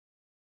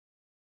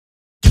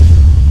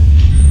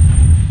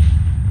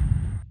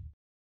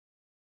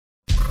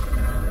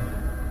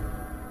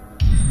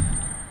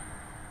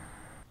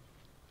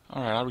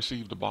Alright, I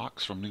received a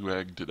box from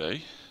Newegg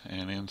today,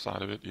 and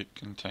inside of it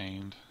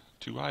contained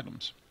two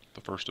items.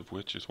 The first of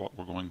which is what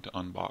we're going to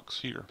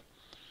unbox here.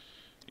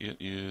 It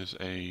is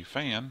a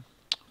fan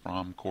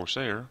from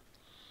Corsair,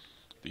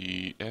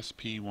 the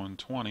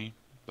SP120,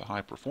 the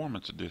High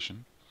Performance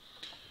edition.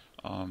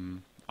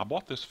 I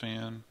bought this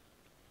fan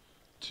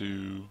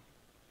to...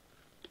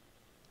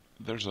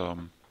 There's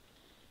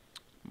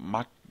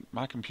my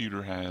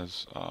computer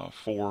has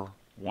four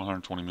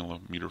 120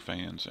 millimeter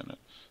fans in it,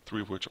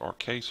 three of which are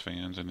case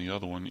fans, and the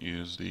other one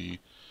is the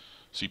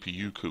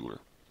CPU cooler.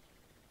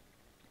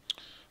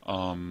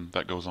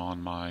 That goes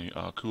on my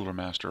Cooler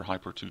Master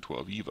Hyper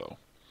 212 Evo.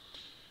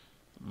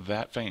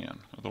 That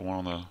fan, the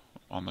one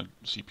on the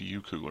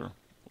CPU cooler,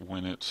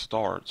 when it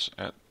starts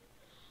at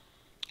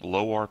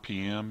low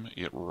RPM,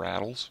 it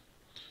rattles,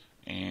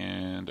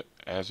 and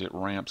as it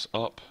ramps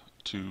up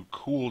to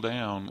cool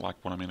down, like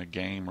when I'm in a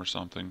game or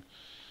something,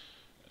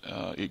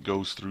 it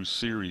goes through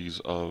series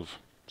of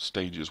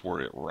stages where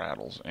it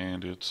rattles,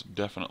 and it's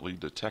definitely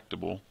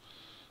detectable.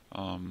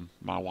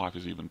 My wife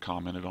has even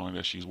commented on it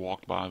as she's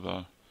walked by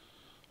the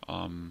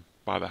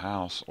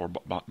house, or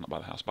not by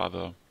the house, by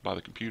the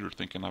computer,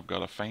 thinking I've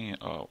got a fan,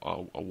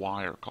 a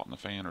wire caught in the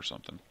fan or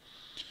something.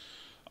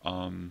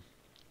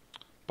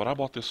 But I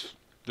bought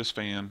this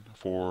fan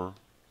for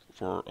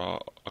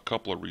a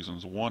couple of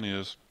reasons. One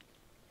is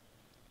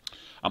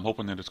I'm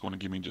hoping that it's going to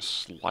give me just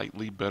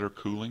slightly better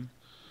cooling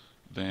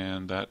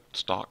than that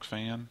stock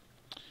fan,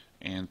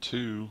 and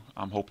two,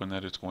 I'm hoping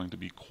that it's going to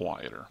be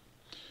quieter.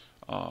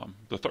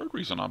 The third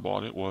reason I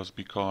bought it was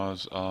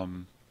because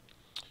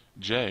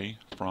Jay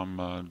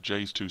from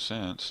Jay's 2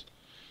 Cents,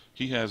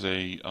 he has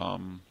a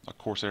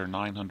Corsair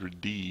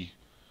 900D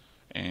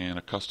and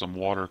a custom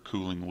water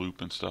cooling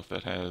loop and stuff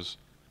that has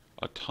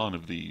a ton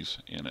of these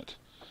in it,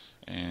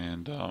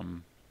 and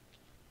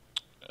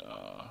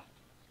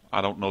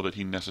I don't know that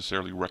he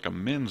necessarily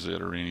recommends it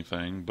or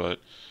anything, but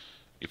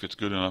if it's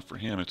good enough for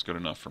him, it's good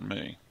enough for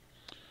me.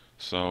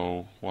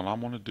 So what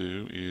I'm going to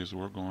do is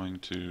we're going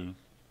to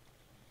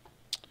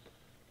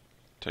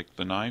take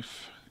the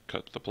knife,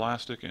 cut the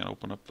plastic, and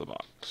open up the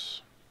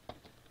box.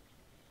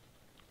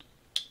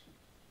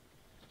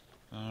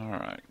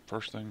 Alright,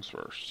 first things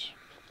first.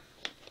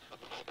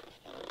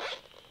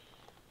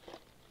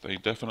 They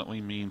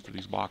definitely mean for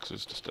these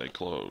boxes to stay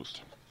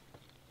closed.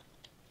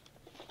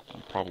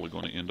 I'm probably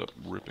going to end up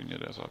ripping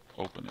it as I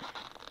open it.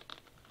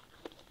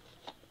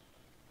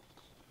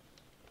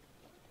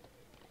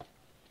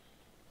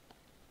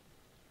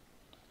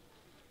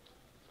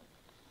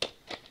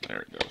 There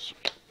it goes.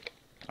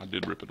 I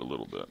did rip it a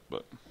little bit,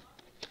 but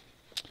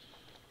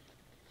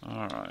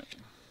alright.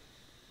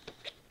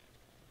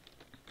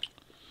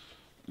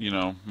 You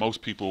know,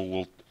 most people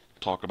will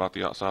talk about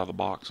the outside of the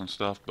box and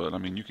stuff, but I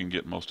mean, you can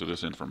get most of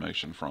this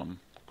information from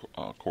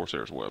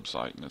Corsair's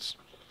website, and it's,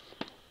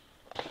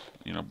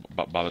 you know,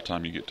 by the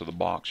time you get to the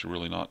box, you're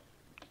really not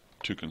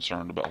too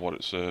concerned about what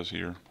it says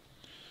here.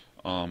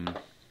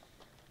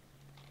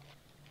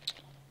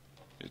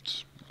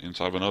 It's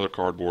inside of another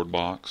cardboard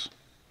box.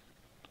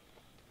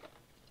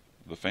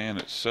 The fan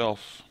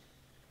itself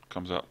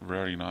comes out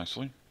very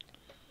nicely.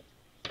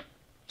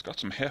 It's got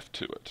some heft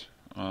to it.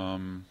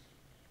 I'm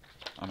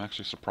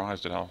actually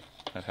surprised at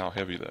how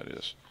heavy that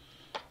is.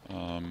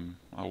 Now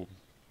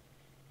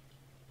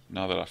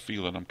that I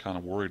feel it, I'm kind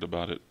of worried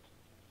about it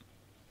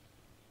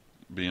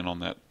being on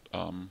that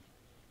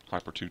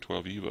Hyper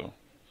 212 Evo,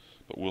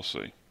 but we'll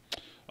see.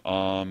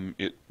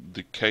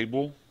 The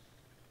cable,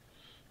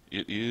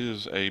 it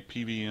is a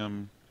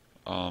PVM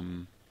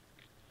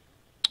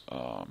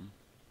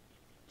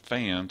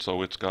fan,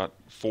 so it's got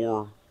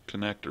four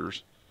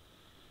connectors.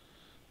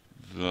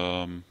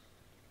 The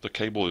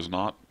cable is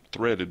not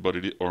threaded, but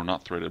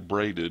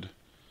braided.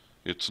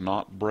 It's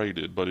not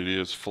braided, but it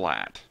is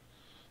flat,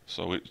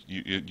 so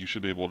you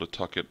should be able to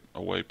tuck it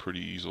away pretty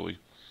easily.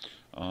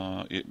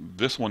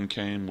 This one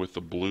came with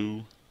the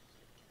blue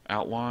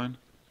outline,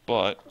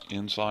 but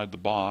inside the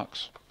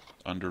box,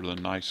 under the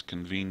nice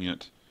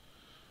convenient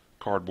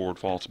cardboard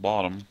false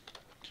bottom,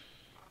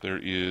 there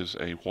is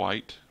a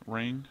white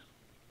ring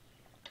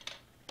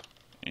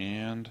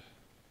and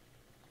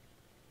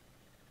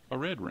a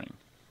red ring.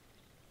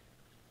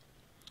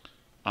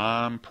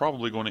 I'm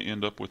probably going to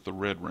end up with the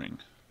red ring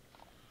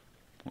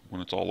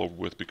when it's all over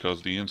with,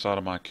 because the inside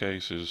of my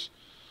case is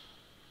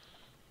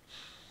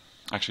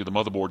actually, the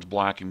motherboard's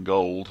black and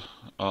gold.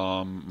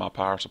 My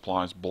power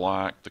supply is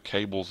black. The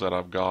cables that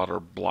I've got are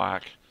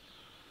black.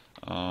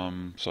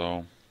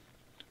 So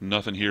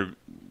nothing here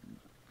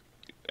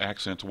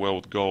accents well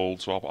with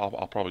gold, so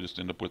I'll probably just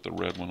end up with the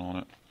red one on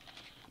it.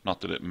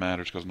 Not that it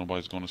matters, because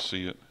nobody's going to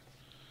see it.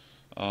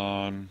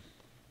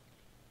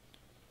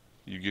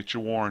 You get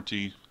your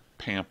warranty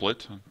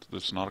pamphlet.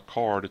 It's not a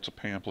card, it's a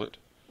pamphlet.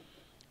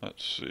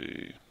 Let's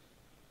see.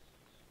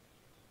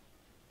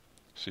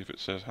 See if it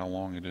says how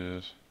long it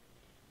is.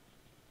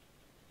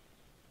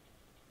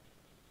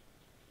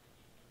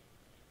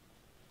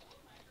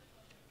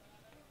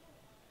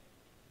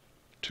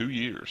 $2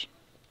 years.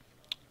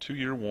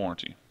 2-year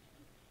warranty.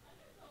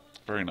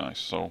 Very nice.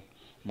 So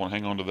I'm going to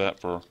hang on to that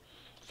for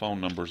phone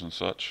numbers and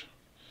such.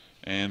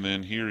 And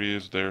then here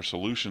is their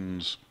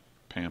solutions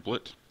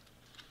pamphlet,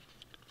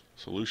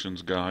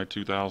 Solutions Guide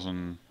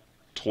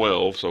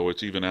 2012. So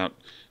it's even out.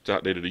 It's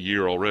outdated a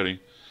year already,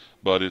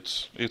 but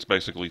it's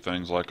basically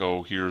things like,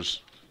 oh,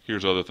 here's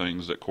other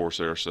things that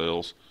Corsair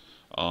sells,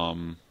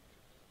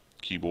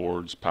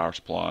 keyboards, power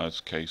supplies,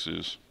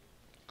 cases,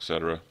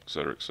 etc.,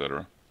 etc.,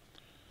 etc.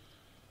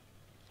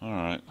 All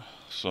right,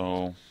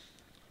 so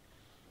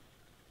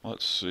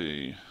let's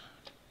see.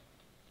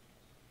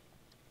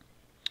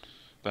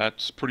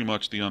 That's pretty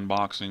much the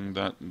unboxing.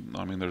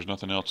 I mean, there's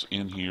nothing else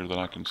in here that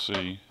I can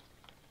see.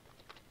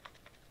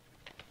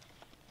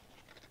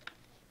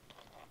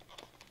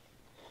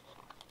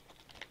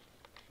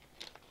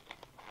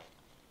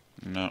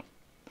 No.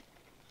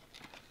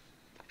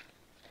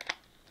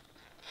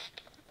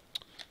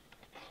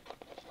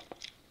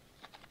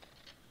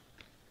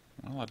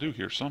 Well, I do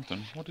hear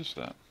something. What is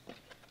that?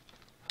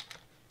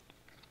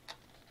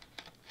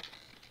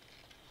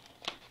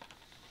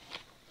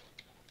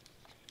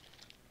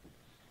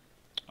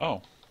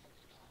 Oh,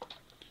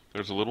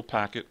 there's a little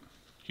packet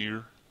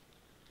here.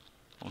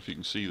 I don't know if you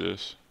can see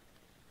this.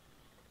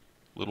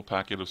 Little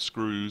packet of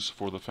screws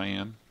for the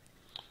fan.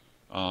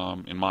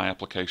 In my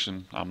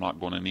application, I'm not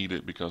going to need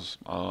it because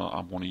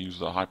I'm going to use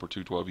the Hyper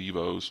 212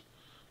 Evo's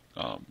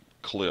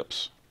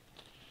clips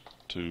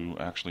to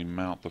actually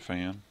mount the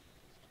fan.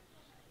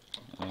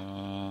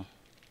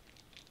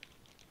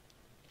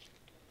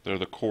 They're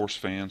the coarse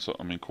fans, so,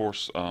 I mean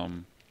coarse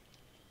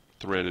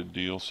threaded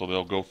deal, so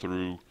they'll go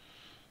through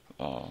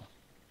the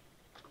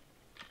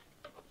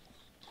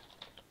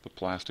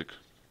plastic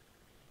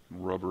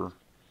rubber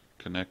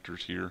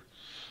connectors here.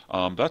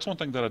 That's one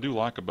thing that I do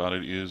like about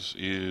it is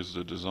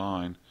the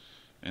design.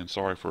 And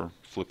sorry for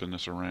flipping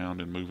this around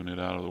and moving it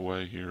out of the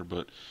way here,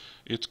 but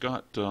it's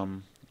got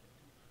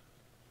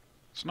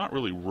it's not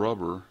really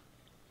rubber,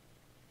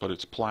 but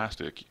it's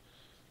plastic,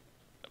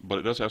 but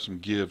it does have some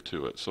give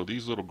to it. So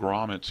these little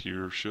grommets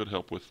here should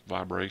help with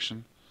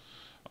vibration,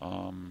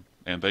 and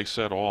they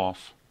set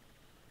off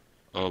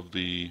of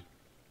the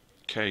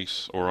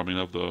case, or I mean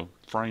of the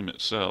frame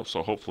itself,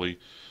 so hopefully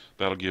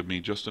that'll give me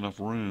just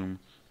enough room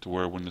to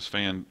where when this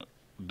fan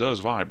does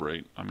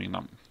vibrate, I mean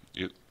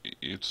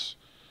it's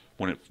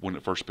when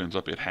it first spins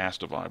up, it has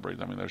to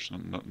vibrate. I mean, there's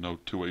no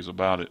two ways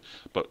about it.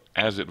 But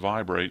as it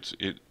vibrates,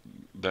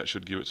 that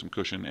should give it some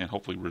cushion and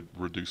hopefully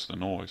reduce the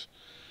noise.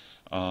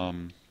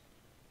 I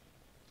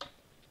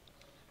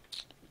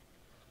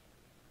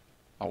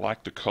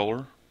like the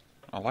color.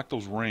 I like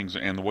those rings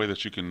and the way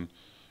that you can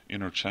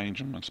interchange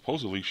them. And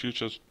supposedly you should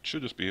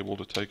just be able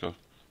to take a,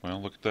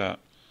 well, look at that.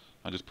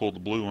 I just pulled the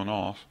blue one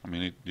off. I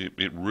mean,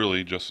 it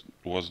really just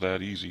was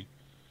that easy.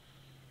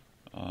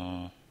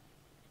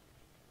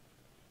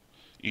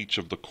 Each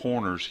of the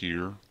corners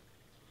here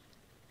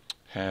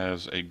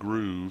has a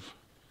groove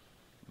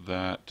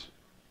that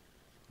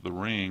the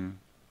ring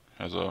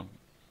has a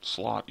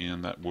slot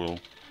in that will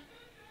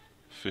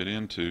fit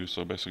into.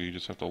 So basically you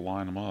just have to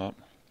line them up,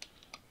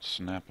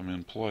 snap them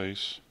in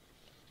place,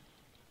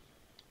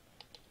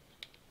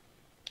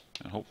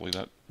 and hopefully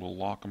that will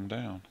lock them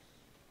down.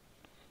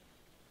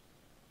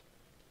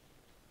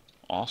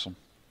 Awesome.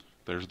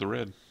 There's the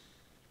red.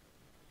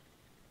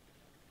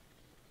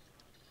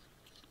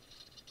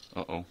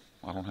 Uh-oh,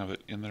 I don't have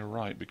it in there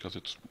right because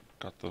it's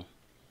got the...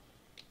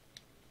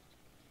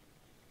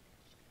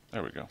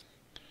 There we go.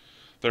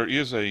 There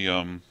is a,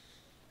 on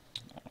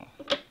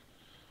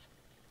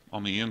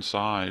the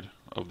inside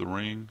of the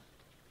ring,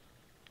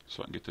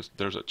 so I can get this,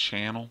 there's a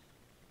channel.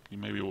 You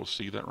may be able to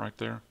see that right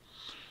there.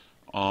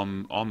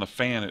 On the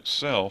fan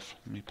itself,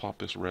 let me pop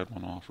this red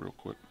one off real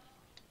quick.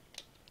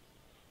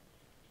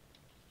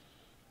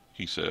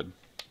 He said,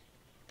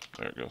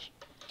 there it goes.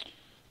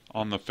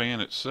 On the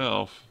fan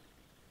itself,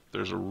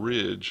 there's a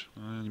ridge.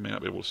 You may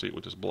not be able to see it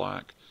with this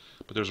black,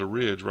 but there's a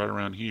ridge right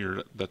around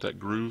here that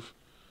groove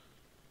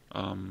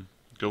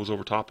goes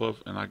over top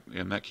of,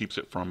 and that keeps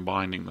it from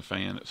binding the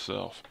fan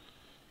itself,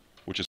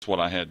 which is what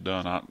I had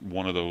done.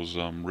 One of those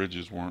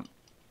ridges weren't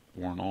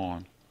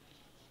on,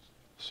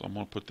 so I'm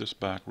going to put this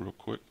back real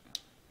quick.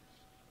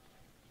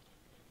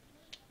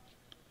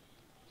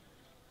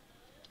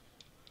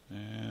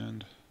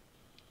 And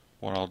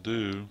what I'll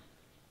do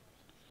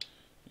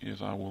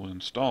is I will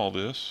install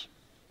this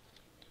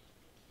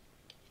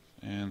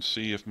and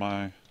see if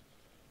my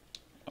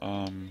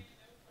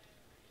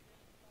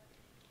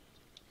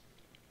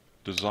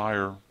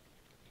desire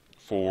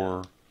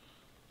for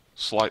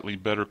slightly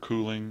better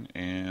cooling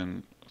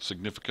and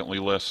significantly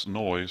less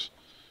noise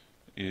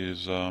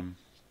is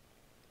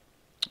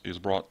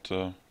brought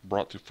to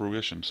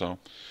fruition. So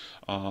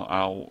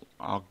I'll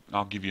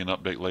give you an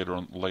update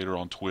later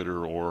on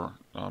Twitter, or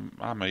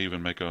I may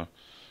even make a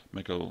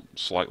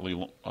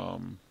slightly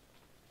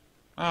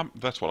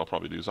that's what I'll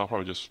probably do, is I'll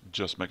probably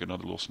just make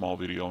another little small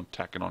video and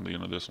tack it on the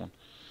end of this one,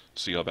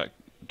 see how that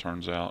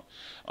turns out.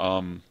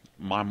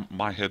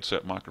 My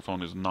headset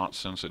microphone is not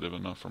sensitive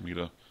enough for me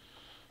to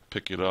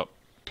pick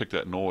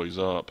that noise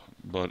up,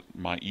 but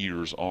my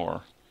ears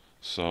are.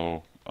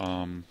 So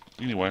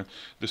anyway,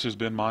 this has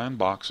been my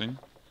unboxing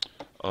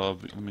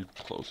let me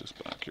close this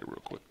back here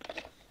real quick,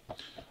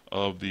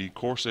 of the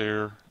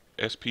Corsair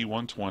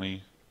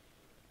SP120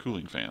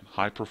 cooling fan,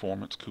 high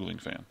performance cooling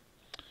fan.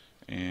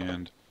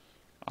 And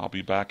I'll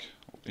be back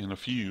in a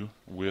few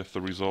with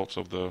the results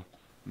of the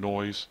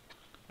noise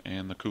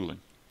and the cooling.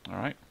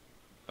 Alright,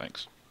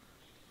 thanks.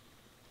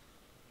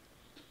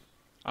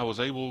 I was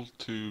able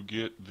to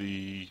get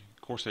the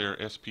Corsair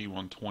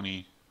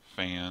SP120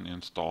 fan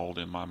installed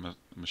in my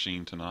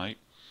machine tonight,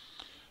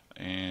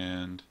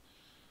 and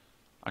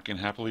I can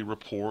happily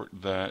report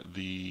that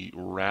the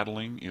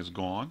rattling is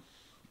gone,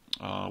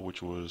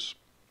 which was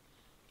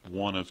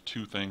one of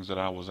two things that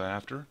I was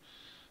after.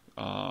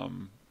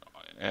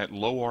 At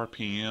low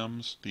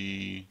RPMs,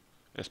 the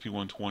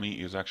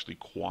SP120 is actually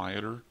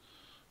quieter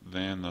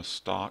than the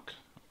stock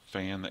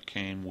fan that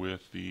came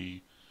with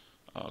the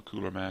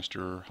Cooler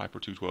Master Hyper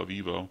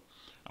 212 Evo.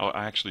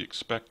 I actually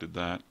expected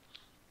that.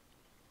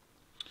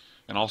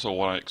 And also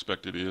what I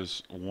expected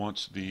is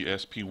once the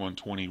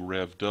SP120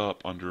 revved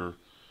up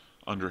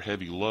under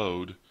heavy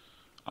load,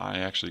 I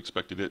actually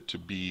expected it to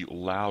be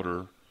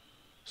louder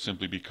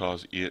simply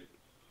because it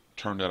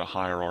turned at a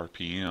higher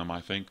RPM. I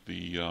think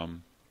the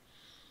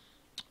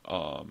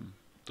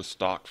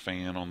stock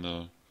fan on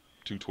the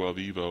 212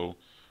 Evo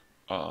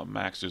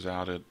maxes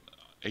out at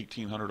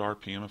 1800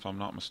 RPM if I'm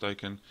not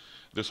mistaken.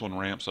 This one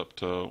ramps up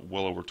to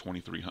well over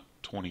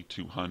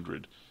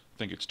 2200. I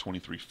think it's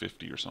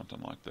 2350 or something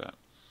like that.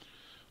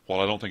 While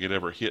I don't think it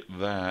ever hit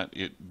that,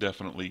 it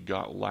definitely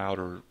got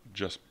louder,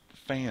 just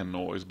fan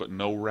noise, but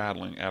no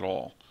rattling at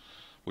all,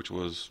 which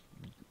was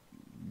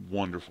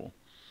wonderful.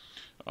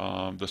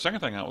 The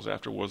second thing I was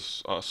after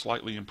was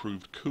slightly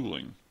improved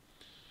cooling.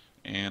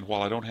 And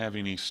while I don't have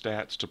any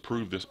stats to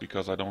prove this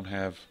because I don't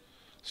have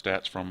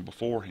stats from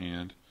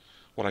beforehand,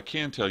 what I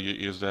can tell you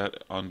is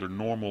that under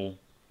normal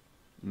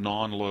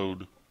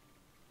non-load,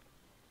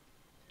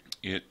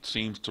 it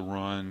seems to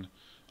run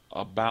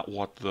about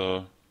what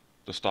the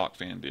stock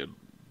fan did,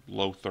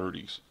 low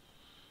 30s.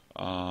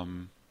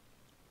 And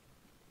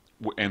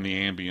the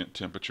ambient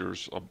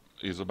temperatures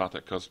is about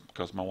that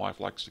because my wife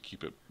likes to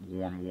keep it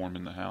warm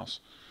in the house.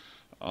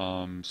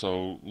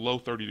 So low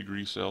 30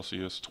 degrees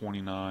Celsius,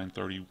 29,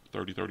 30,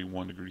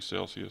 31 degrees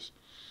Celsius.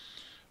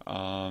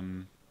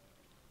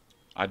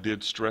 I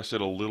did stress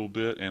it a little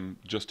bit, and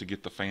just to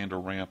get the fan to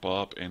ramp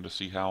up and to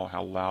see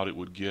how loud it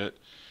would get.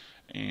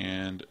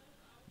 And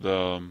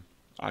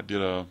I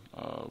did a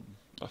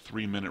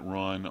 3-minute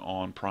run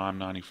on Prime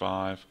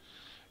 95,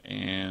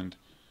 and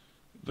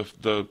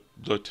the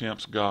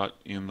temps got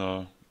in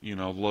the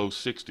low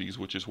 60s,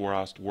 which is where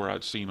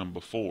I'd seen them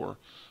before.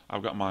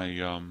 I've got my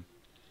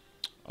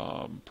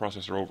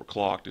processor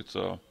overclocked. It's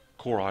a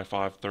Core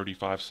i5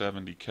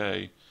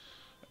 3570K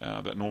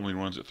that normally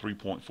runs at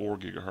 3.4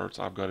 gigahertz.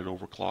 I've got it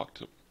overclocked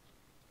to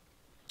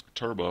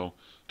turbo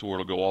to where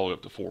it'll go all the way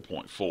up to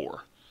 4.4.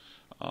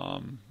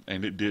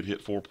 And it did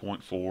hit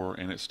 4.4,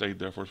 and it stayed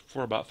there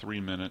for about 3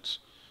 minutes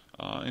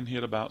and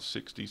hit about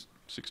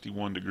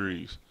 61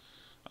 degrees.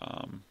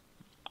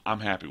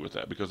 I'm happy with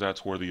that because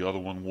that's where the other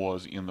one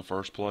was in the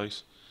first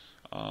place.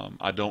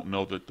 I don't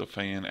know that the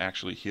fan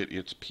actually hit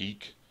its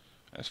peak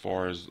as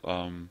far as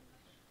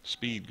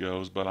speed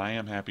goes, but I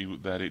am happy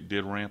that it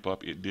did ramp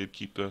up. It did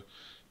keep the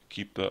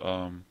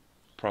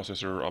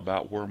processor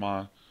about where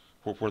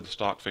the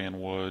stock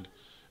fan would,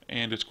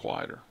 and it's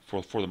quieter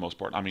for the most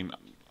part. I mean,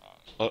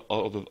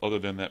 other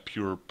than that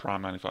pure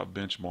Prime 95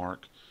 benchmark,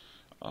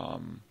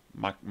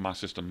 my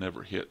system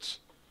never hits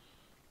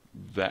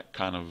that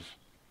kind of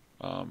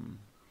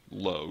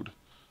load.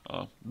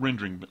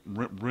 Rendering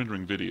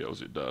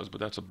videos it does, but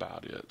that's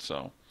about it.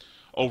 So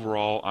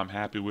overall, I'm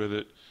happy with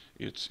it.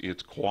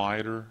 It's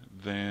quieter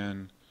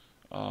than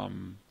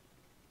the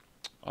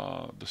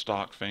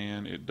stock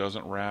fan. It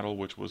doesn't rattle,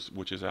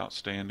 which is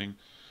outstanding.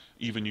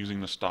 Even using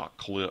the stock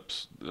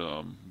clips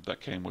that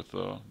came with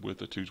the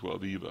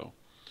 212 Evo.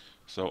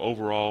 So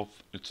overall,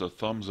 it's a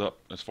thumbs up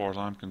as far as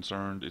I'm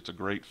concerned. It's a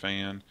great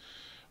fan.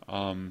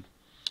 One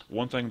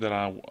thing that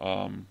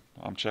I'm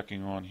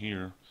checking on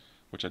here,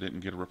 which I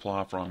didn't get a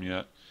reply from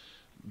yet,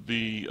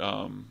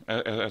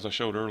 as I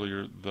showed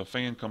earlier, the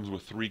fan comes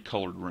with 3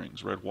 colored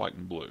rings, red, white,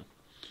 and blue.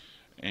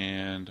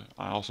 And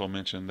I also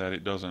mentioned that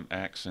it doesn't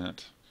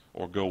accent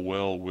or go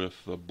well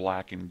with the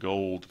black and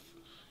gold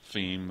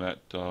theme that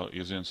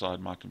is inside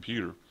my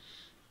computer.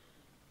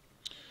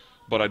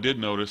 But I did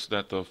notice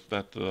that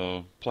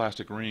the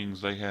plastic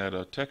rings, they had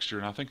a texture,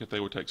 and I think that they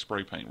would take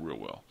spray paint real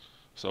well.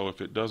 So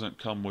if it doesn't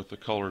come with the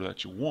color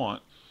that you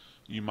want,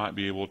 you might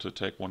be able to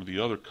take one of the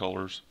other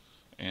colors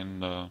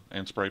and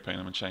spray paint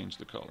them and change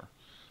the color.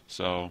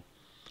 So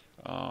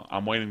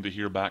I'm waiting to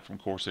hear back from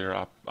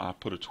Corsair. I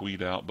put a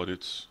tweet out, but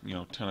it's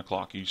 10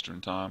 o'clock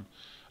Eastern time.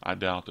 I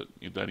doubt that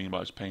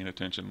anybody's paying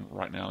attention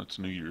right now. It's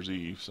New Year's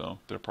Eve, so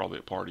they're probably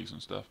at parties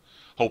and stuff.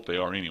 Hope they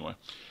are anyway.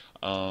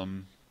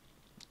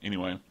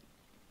 Anyway,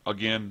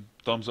 again,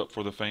 thumbs up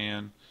for the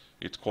fan.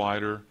 It's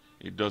quieter.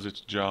 It does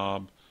its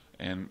job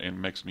and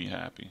makes me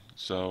happy.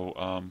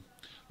 So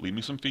Leave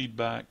me some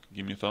feedback.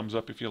 Give me a thumbs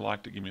up if you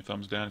liked it. Give me a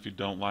thumbs down if you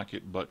don't like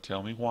it. But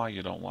tell me why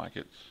you don't like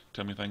it.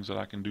 Tell me things that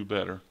I can do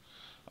better.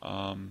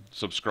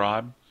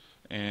 Subscribe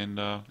and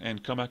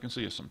come back and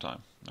see us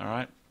sometime. All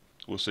right?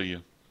 We'll see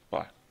you.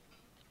 Bye.